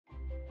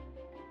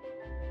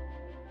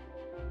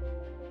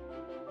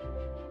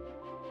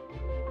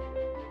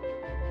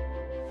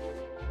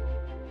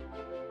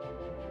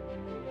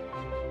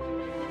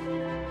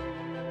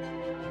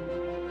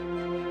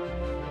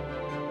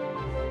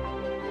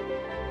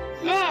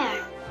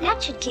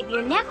That should keep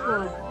your neck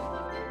warm.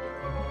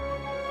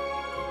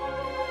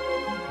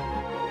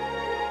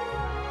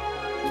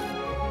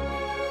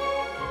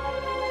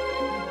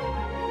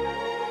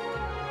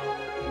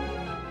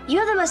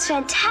 You're the most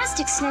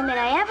fantastic snowman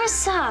I ever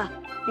saw,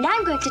 and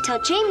I'm going to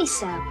tell Jamie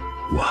so.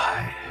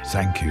 Why,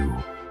 thank you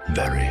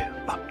very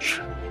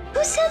much.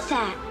 Who said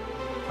that?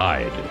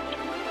 I did.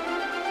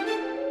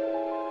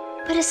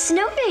 But a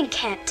snowman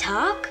can't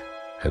talk.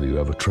 Have you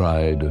ever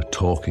tried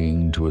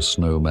talking to a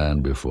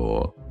snowman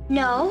before?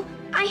 No,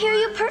 I hear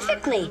you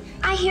perfectly.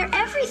 I hear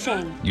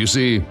everything. You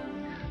see,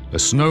 a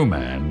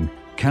snowman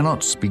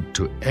cannot speak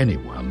to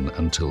anyone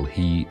until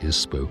he is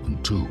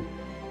spoken to,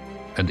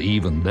 and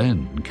even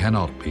then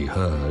cannot be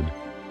heard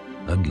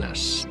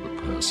unless the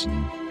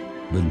person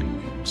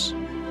believes.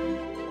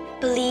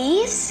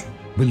 Believes?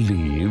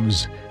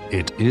 Believes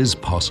it is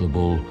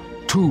possible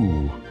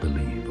to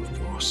believe,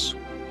 of course.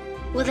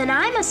 Well, then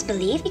I must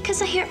believe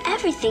because I hear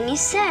everything you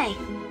say.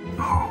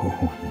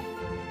 Oh,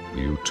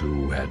 you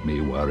two had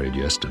me worried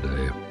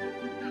yesterday.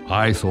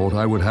 I thought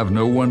I would have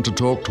no one to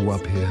talk to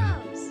up here.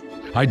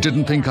 I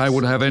didn't think I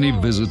would have any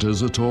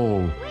visitors at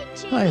all.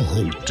 I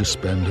hate to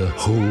spend a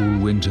whole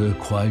winter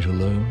quite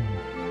alone.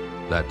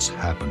 That's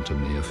happened to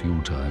me a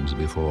few times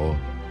before.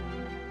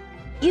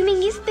 You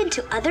mean you've been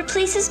to other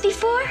places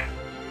before?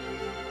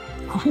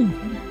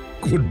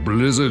 Good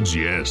blizzards,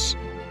 yes.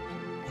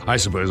 I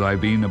suppose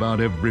I've been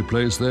about every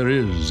place there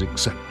is,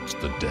 except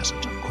the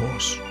desert, of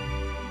course.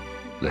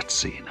 Let's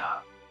see now.